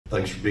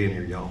Thanks for being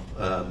here, y'all.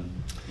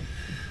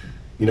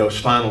 You know, it's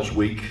finals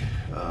week.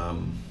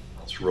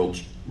 It's a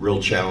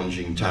real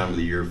challenging time of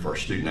the year for our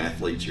student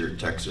athletes here at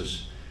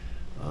Texas.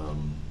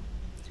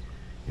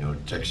 You know,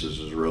 Texas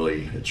is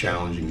really a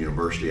challenging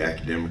university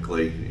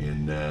academically,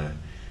 and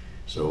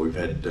so we've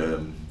had,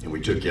 and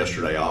we took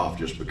yesterday off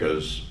just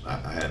because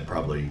I had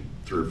probably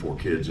 3 or 4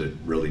 kids that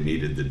really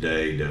needed the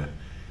day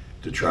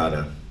to try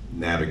to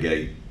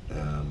navigate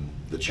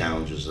the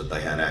challenges that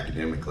they had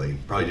academically.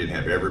 Probably didn't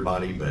have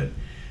everybody, but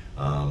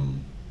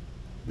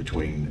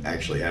between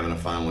actually having a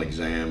final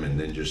exam and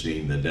then just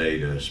needing the day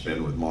to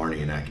spend with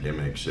Marnie in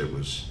academics, it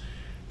was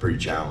pretty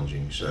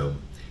challenging. So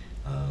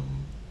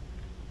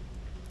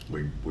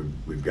we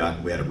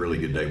had a really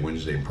good day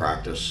Wednesday in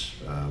practice.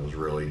 I was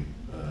really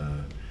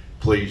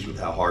pleased with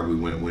how hard we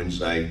went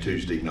Wednesday.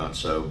 Tuesday not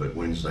so, but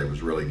Wednesday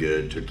was really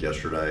good. Took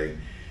yesterday.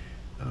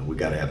 We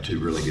got to have 2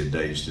 really good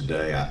days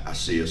today. I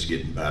see us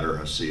getting better.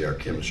 I see our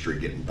chemistry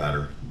getting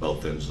better,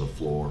 both ends of the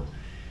floor,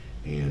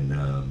 and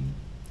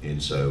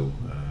so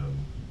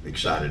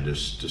excited to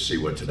see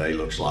what today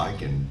looks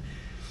like. And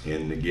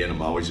again,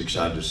 I'm always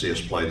excited to see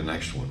us play the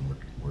next one.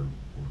 We're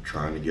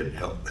trying to get it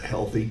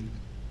healthy.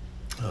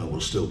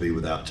 We'll still be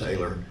without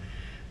Taylor,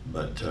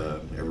 but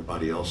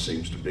everybody else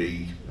seems to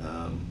be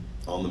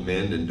on the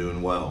mend and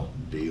doing well.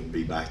 Dee will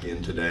be back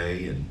in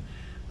today, and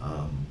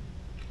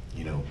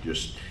you know,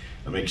 just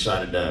I'm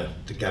excited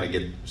to kind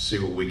of see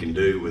what we can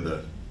do with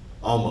a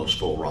almost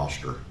full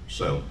roster.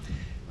 So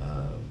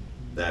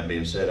that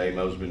being said,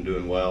 Amo's been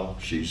doing well.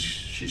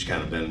 She's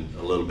kind of been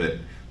a little bit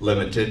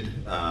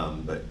limited,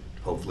 but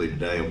hopefully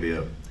today will be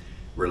a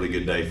really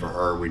good day for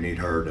her. We need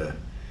her to,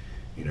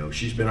 you know,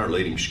 she's been our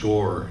leading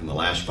scorer in the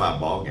last 5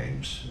 ball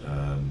games.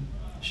 I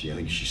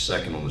think she's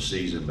second on the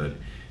season, but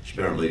she's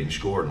been our leading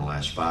scorer in the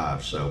last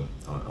 5, so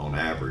on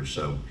average.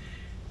 So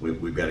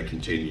we've got to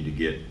continue to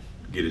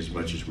get as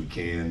much as we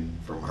can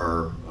from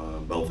her,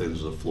 both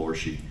ends of the floor.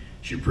 She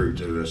proved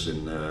to us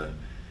in the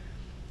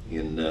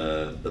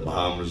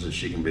Bahamas that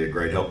she can be a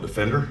great help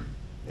defender,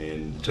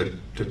 and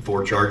took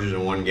 4 charges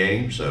in 1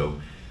 game. So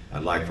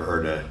I'd like for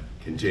her to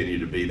continue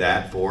to be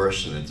that for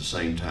us, and at the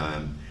same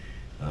time,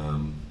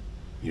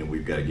 you know,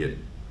 we've got to get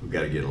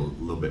a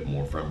little bit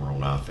more from her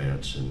on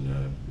offense,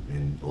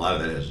 and a lot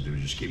of that has to do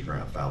with just keeping her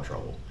out of foul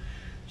trouble.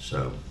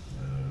 So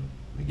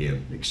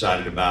again,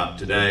 excited about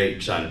today,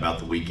 excited about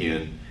the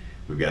weekend.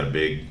 We've got a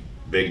big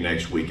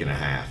next week and a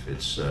half.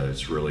 It's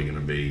really going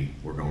to be,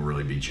 we're going to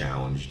really be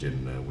challenged,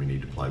 and we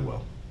need to play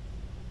well.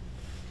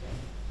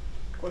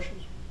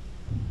 Questions?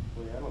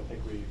 Well, yeah, I don't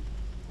think we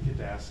get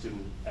to ask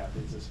student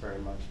athletes this very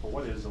much, but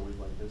what is a week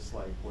like this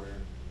like, where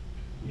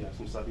you have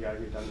some stuff you got to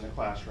get done in the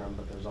classroom,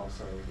 but there's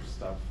also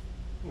stuff,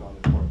 you know, on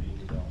the court that you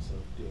need to also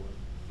deal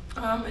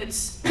with?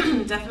 It's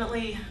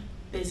definitely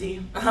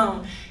busy,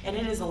 and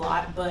it is a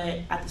lot, but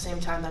at the same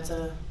time, that's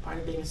a part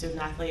of being a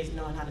student athlete, is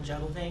knowing how to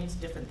juggle things,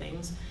 different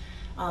things.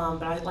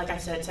 But like I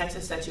said,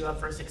 Texas sets you up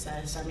for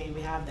success. I mean,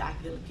 we have the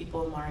academic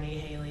people, Marnie,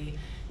 Haley,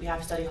 we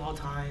have study hall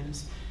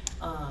times,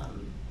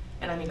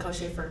 and I mean, Coach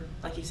Schaefer,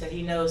 like you said,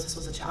 he knows this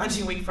was a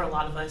challenging week for a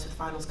lot of us with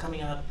finals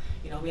coming up.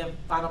 You know, we have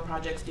final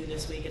projects due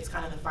this week. It's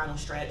kind of the final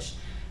stretch.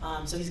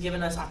 So he's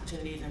given us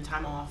opportunities and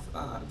time off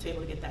to be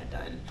able to get that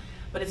done.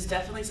 But it's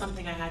definitely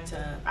something I had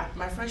to,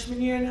 my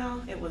freshman year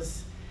now, it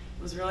was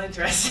really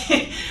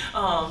interesting.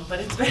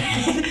 But it's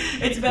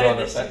better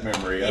this year. That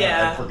memory,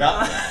 yeah. I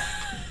forgot that.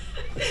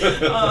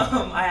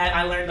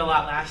 I learned a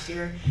lot last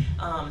year,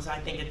 so I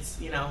think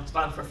it's, you know, it's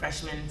about for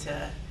freshmen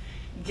to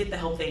get the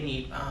help they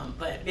need.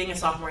 But being a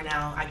sophomore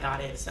now, I got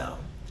it. So,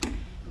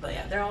 but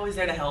yeah, they're always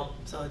there to help.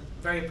 So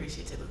very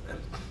appreciative of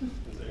them.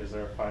 Is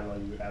there a final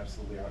you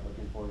absolutely aren't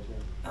looking forward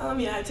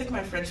to? Yeah, I took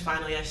my French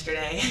final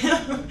yesterday.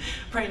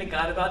 Praying to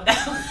God about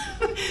that.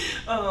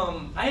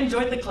 I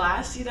enjoyed the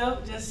class. You know,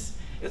 just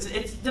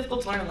it's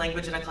difficult to learn a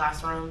language in a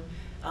classroom,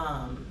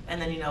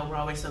 and then, you know, we're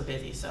always so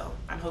busy. So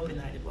I'm hoping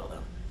that I did well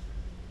though.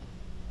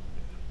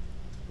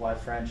 Why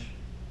French?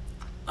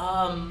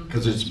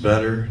 Because it's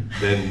better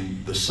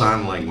than the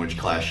sign language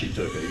class you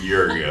took a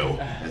year ago.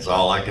 That's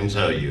all I can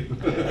tell you.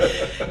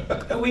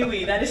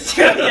 Oui, that is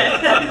true.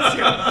 Yeah, that is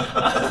true.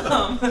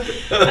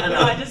 I don't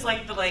know. I just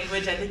like the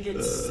language. I think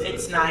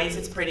it's nice.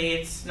 It's pretty.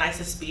 It's nice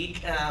to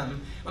speak.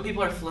 When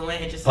people are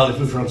fluent, it just.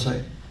 Parlez-vous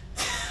français?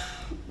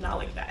 Not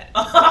like that.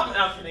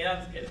 I'm kidding. That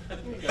was good.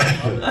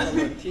 On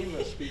the team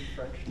that speak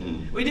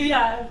French. We do, yeah.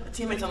 I have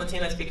teammates on the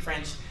team that speak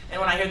French, and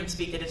when I hear them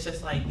speak it, it's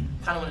just like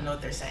kind of want to know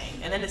what they're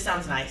saying, and then it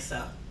sounds nice.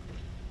 So,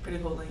 pretty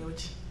cool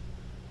language.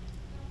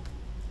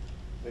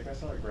 Vic, I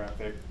saw a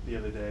graphic the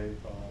other day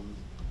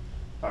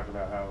talking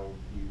about how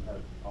you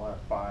all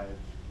have 5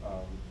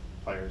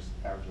 players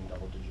averaging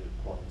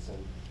double-digit points,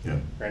 and yeah.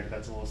 Granted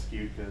that's a little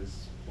skewed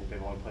because I think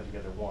they've only played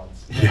together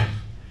once. Yeah.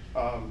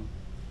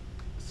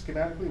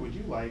 Schematically, would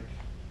you like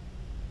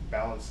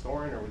balanced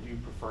scoring, or would you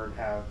prefer to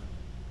have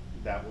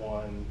that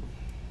one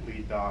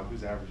lead dog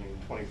who's averaging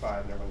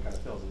 25 and everyone kind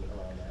of fills in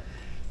around that?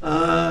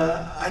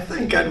 I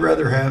think I'd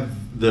rather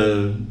have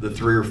the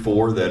 3 or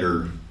 4 that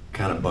are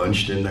kind of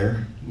bunched in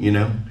there, you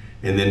know.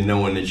 and then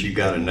knowing that you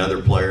got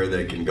another player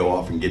that can go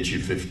off and get you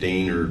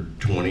 15 or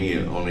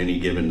 20 on any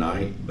given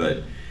night.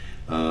 But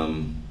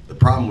the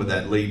problem with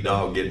that lead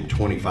dog getting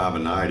 25 a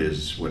night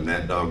is when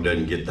that dog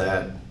doesn't get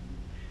that,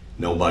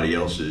 nobody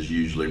else is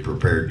usually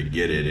prepared to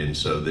get it, and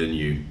so then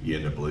you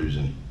end up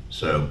losing.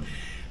 So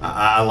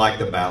I like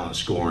the balanced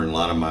scoring. A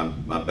lot of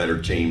my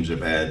better teams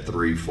have had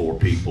 3-4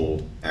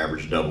 people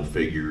average double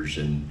figures,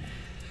 and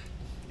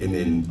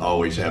then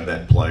always have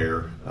that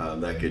player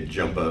that could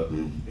jump up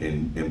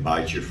and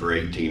bite you for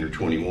 18 or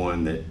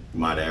 21 that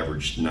might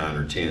average 9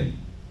 or 10.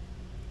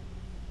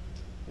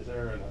 Is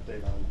there an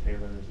update on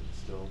Taylor? Is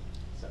it still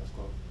status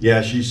quo?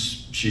 Yeah,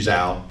 she's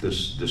out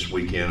this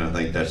weekend. I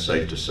think that's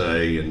safe to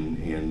say, and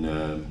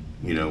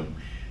you know,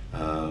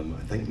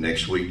 I think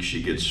next week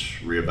she gets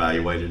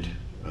reevaluated.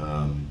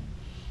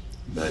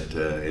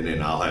 And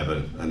then I'll have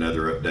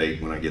another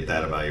update when I get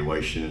that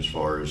evaluation as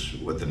far as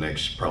what the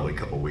next probably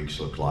couple weeks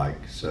look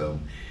like. So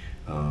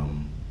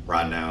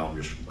right now,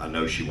 I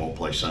know she won't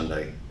play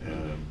Sunday.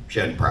 She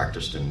hadn't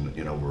practiced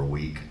in over a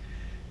week,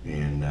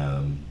 and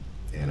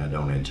I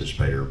don't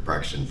anticipate her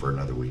practicing for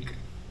another week.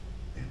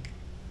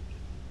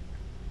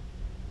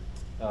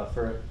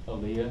 For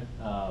Aaliyah,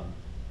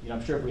 you know,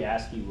 I'm sure if we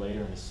ask you later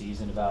in the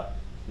season about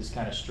this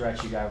kind of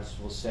stretch, you guys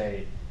will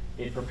say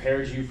it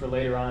prepares you for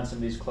later on some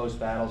of these close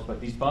battles, but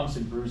these bumps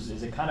and bruises,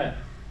 is it kind of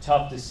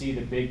tough to see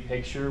the big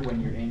picture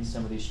when you're in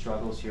some of these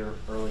struggles here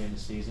early in the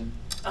season?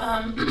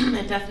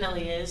 It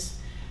definitely is.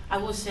 I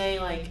will say,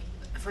 like,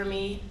 for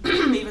me,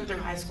 even through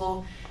high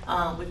school,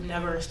 we've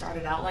never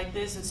started out like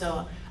this, and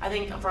so I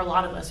think for a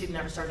lot of us, we've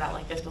never started out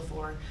like this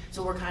before,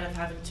 so we're kind of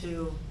having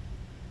to,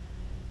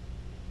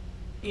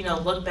 you know,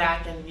 look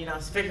back and, you know,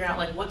 figure out,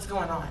 like, what's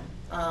going on.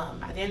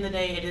 At the end of the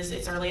day,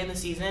 it's early in the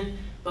season,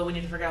 but we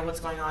need to figure out what's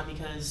going on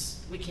because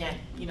we can't,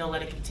 you know,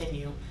 let it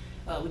continue.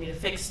 We need to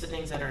fix the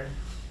things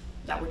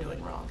that we're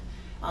doing wrong.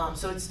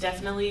 So it's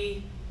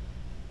definitely,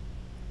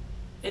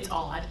 it's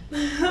odd,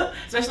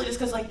 especially just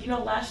because, like, you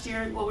know, last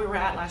year, what we were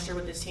at last year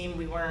with this team,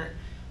 we weren't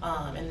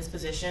in this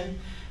position.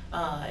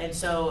 And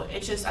so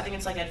it's just, I think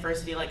it's like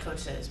adversity, like Coach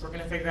says. We're going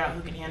to figure out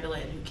who can handle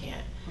it and who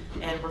can't.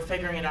 And we're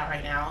figuring it out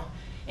right now.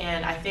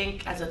 And I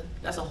think as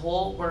a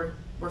whole, we're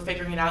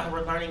figuring it out and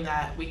we're learning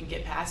that we can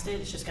get past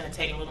it. It's just going to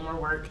take a little more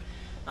work.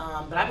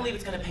 But I believe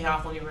it's going to pay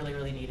off when we really,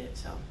 really need it.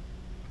 So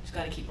just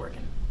got to keep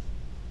working.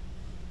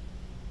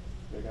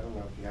 Vic, I don't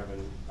know if you have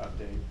an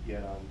update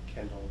yet on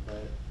Kendall,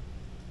 but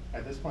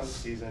at this point in the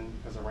season,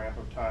 because of ramp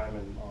up time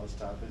and all this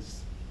stuff,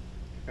 is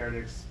it fair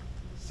to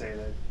say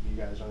that you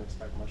guys don't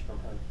expect much from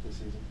her this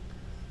season?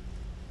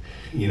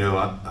 You know,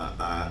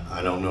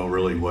 I don't know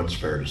really what's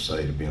fair to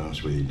say, to be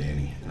honest with you,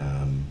 Danny.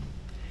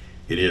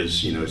 It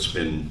is, you know,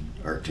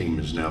 our team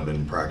has now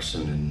been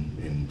practicing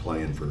and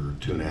playing for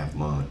 2.5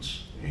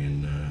 months,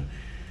 and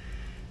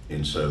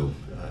so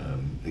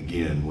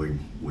again,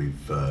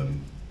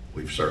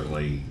 we've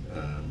certainly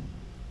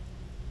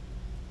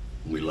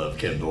we love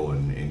Kendall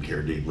and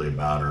care deeply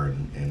about her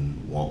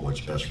and want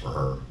what's best for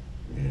her.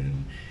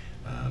 And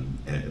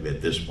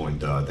at this point,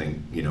 though, I think,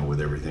 you know,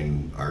 with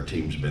everything our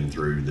team's been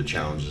through, the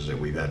challenges that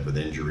we've had with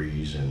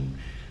injuries and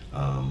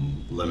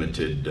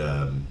limited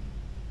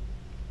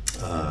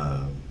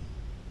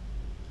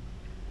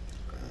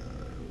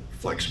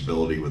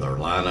flexibility with our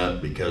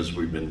lineup because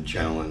we've been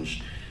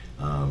challenged.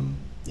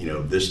 You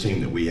know, this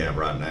team that we have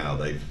right now,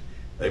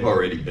 they've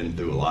already been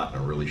through a lot in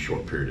a really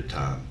short period of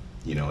time.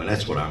 You know, and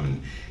that's what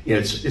you know,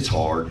 it's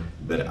hard,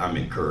 but I'm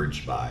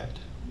encouraged by it.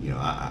 You know,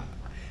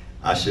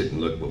 I sit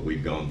and look what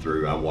we've gone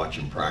through. I watch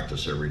them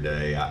practice every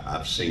day.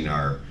 I've seen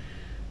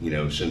you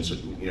know, since,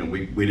 you know,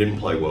 we didn't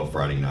play well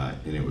Friday night,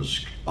 and it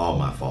was all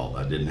my fault.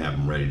 I didn't have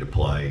them ready to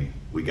play.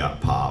 We got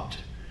popped,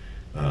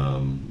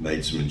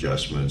 made some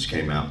adjustments,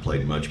 came out,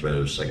 played much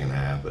better the second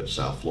half, but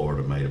South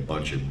Florida made a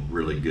bunch of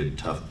really good,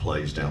 tough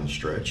plays down the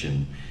stretch,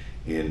 and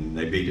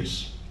they beat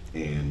us.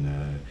 And,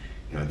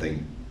 you know, I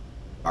think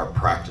our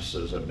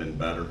practices have been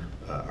better.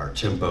 Our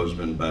tempo's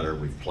been better.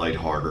 We've played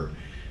harder.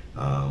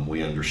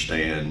 We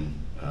understand.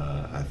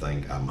 I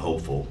think I'm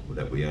hopeful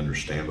that we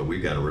understand, but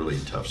we've got a really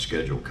tough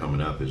schedule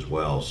coming up as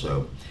well.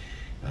 So,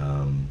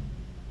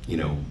 you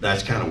know,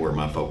 that's kind of where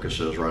my focus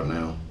is right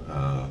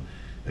now.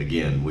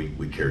 Again,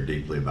 we care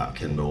deeply about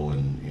Kendall,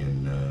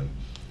 and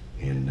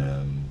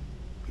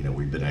you know,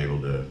 we've been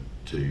able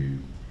to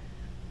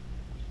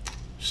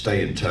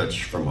stay in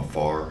touch from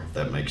afar, if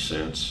that makes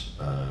sense.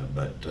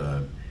 But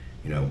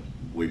you know,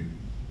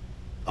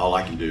 all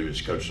I can do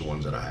is coach the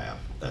ones that I have.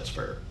 That's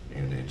fair.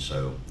 And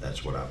so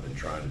that's what I've been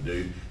trying to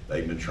do.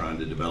 They've been trying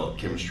to develop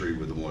chemistry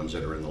with the ones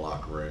that are in the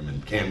locker room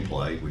and can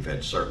play. We've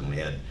certainly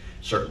had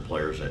certain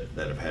players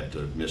that have had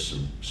to miss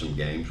some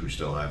games. We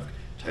still have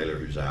Taylor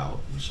who's out.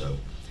 And so,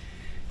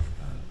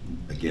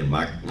 again,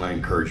 my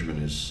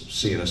encouragement is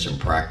seeing us in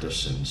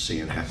practice and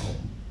seeing how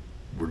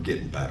we're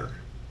getting better.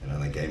 And I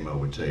think Amo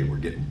would tell you we're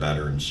getting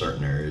better in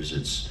certain areas.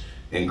 It's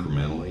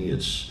incrementally.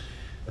 It's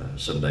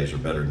some days are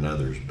better than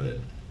others, but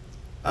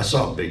I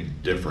saw a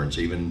big difference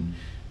even,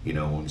 you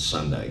know, on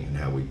Sunday and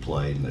how we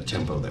played and the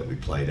tempo that we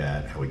played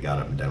at, how we got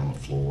up and down the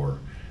floor.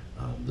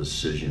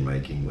 decision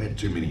making. We had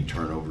too many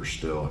turnovers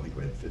still. I think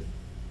we had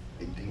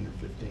 18 or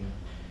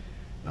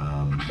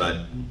 15.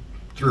 But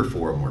 3 or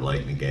 4 of them were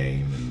late in the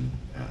game, and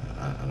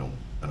I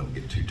don't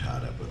get too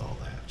tied up with all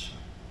that. So.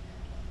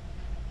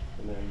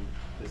 And then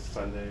this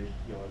Sunday,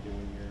 you know,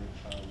 doing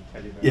your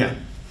teddy bear. Yeah.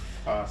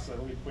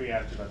 So we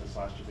asked you about this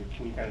last year, but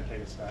can you kind of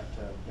take us back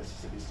to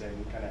Mississippi State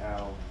and kind of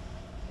how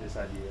this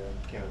idea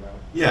came about?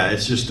 Yeah,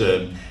 it's just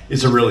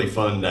it's a really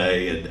fun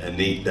day, a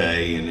neat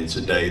day, and it's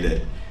a day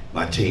that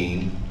my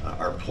team,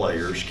 our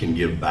players can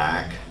give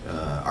back,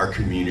 our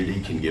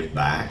community can give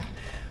back,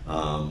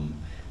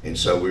 and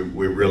so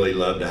we really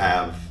love to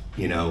have,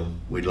 you know,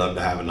 we'd love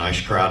to have a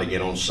nice crowd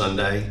again on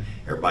Sunday.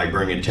 Everybody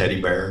bring a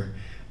teddy bear.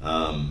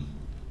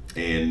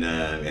 And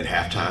at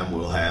halftime,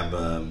 we'll have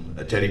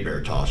a teddy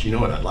bear toss. You know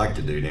what I'd like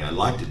to do now? I'd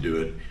like to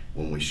do it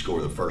when we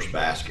score the first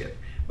basket,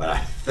 but I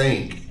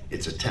think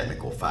it's a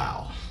technical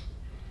foul.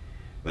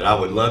 But I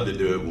would love to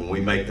do it when we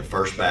make the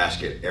first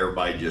basket.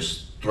 Everybody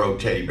just throw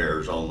teddy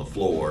bears on the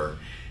floor,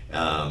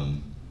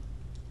 and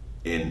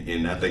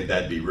I think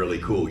that'd be really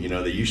cool. You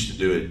know, they used to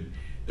do it.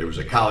 There was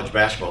a college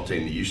basketball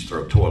team that used to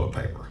throw toilet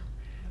paper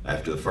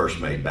after the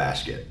first made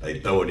basket.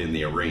 They'd throw it in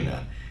the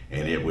arena,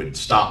 and it would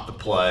stop the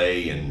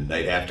play, and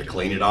they'd have to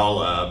clean it all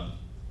up.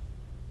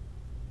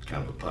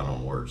 Kind of a pun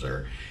on words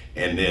there.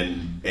 And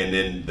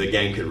then the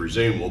game could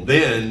resume. Well,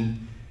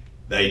 then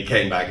they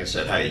came back and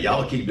said, hey,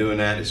 y'all keep doing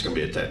that, it's going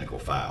to be a technical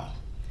foul.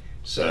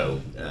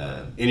 So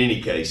in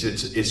any case,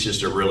 it's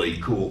just a really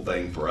cool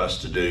thing for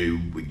us to do.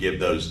 We give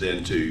those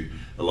then to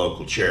a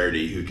local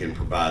charity who can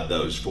provide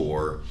those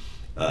for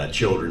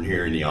children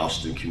here in the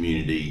Austin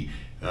community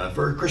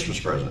for a Christmas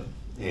present.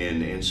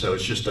 And so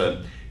it's just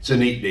it's a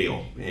neat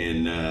deal,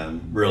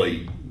 and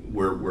really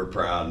we're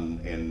proud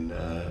and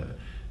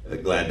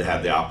glad to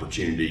have the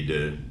opportunity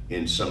to,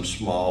 in some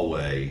small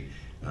way,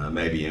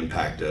 maybe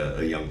impact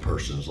a young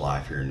person's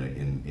life here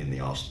in the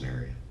Austin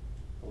area.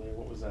 Aaliyah,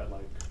 what was that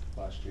like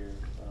last year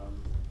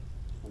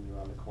when you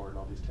were on the court and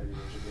all these teddy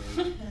bears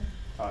were being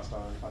tossed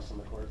on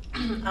the court?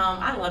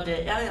 I loved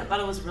it. I thought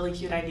it was a really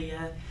cute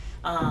idea.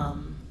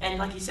 And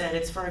like you said,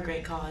 it's for a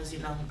great cause. You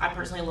know, I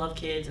personally love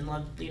kids and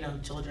love, you know,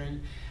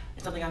 children.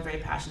 It's something I'm very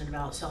passionate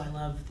about, so I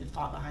love the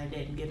thought behind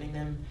it and giving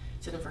them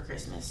to them for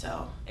Christmas.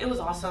 So it was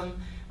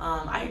awesome.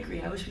 I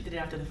agree. I wish we did it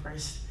after the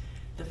first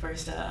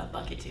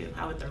bucket too.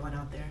 I would throw one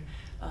out there,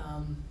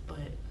 but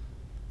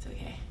it's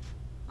okay.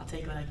 I'll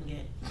take what I can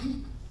get.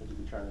 Would you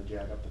be trying to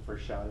jag up the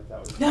first shot if that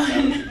was? No,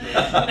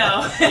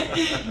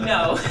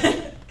 no.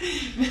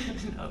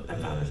 no, I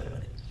promise I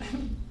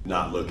wouldn't.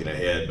 Not looking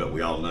ahead, but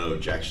we all know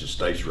Jackson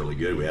State's really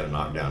good. We had a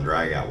knockdown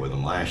drag out with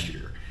them last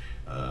year.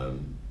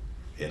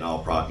 In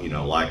all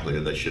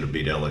likelihood, they should have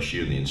beat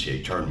LSU in the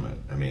NCAA tournament.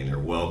 I mean, they're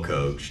well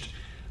coached,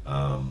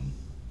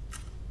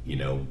 you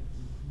know,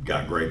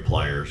 got great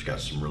players, got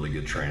some really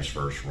good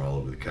transfers from all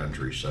over the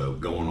country. So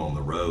going on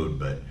the road,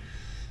 but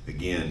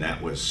again, that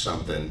was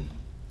something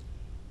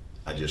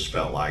I just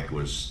felt like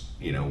was,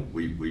 you know,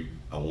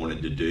 I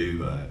wanted to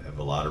do. I have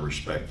a lot of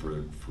respect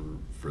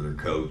for their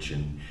coach,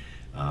 and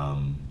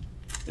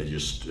it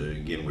just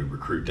again, we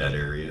recruit that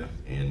area,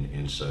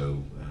 and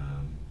so.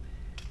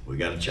 We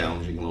got a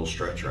challenging little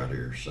stretch right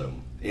here. So,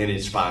 and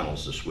it's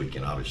finals this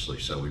weekend, obviously.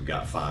 So we've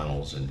got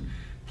finals, and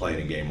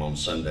playing a game on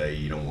Sunday,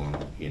 you don't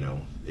want, you know,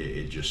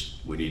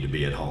 we need to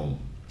be at home.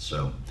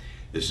 So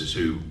this is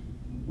who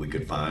we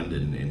could find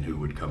and who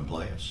would come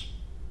play us.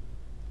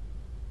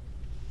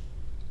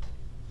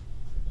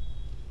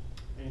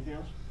 Anything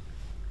else?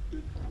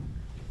 Good.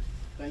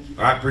 Thank you.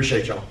 All right,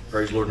 appreciate y'all.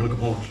 Praise the Lord and Hook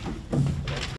 'em horns.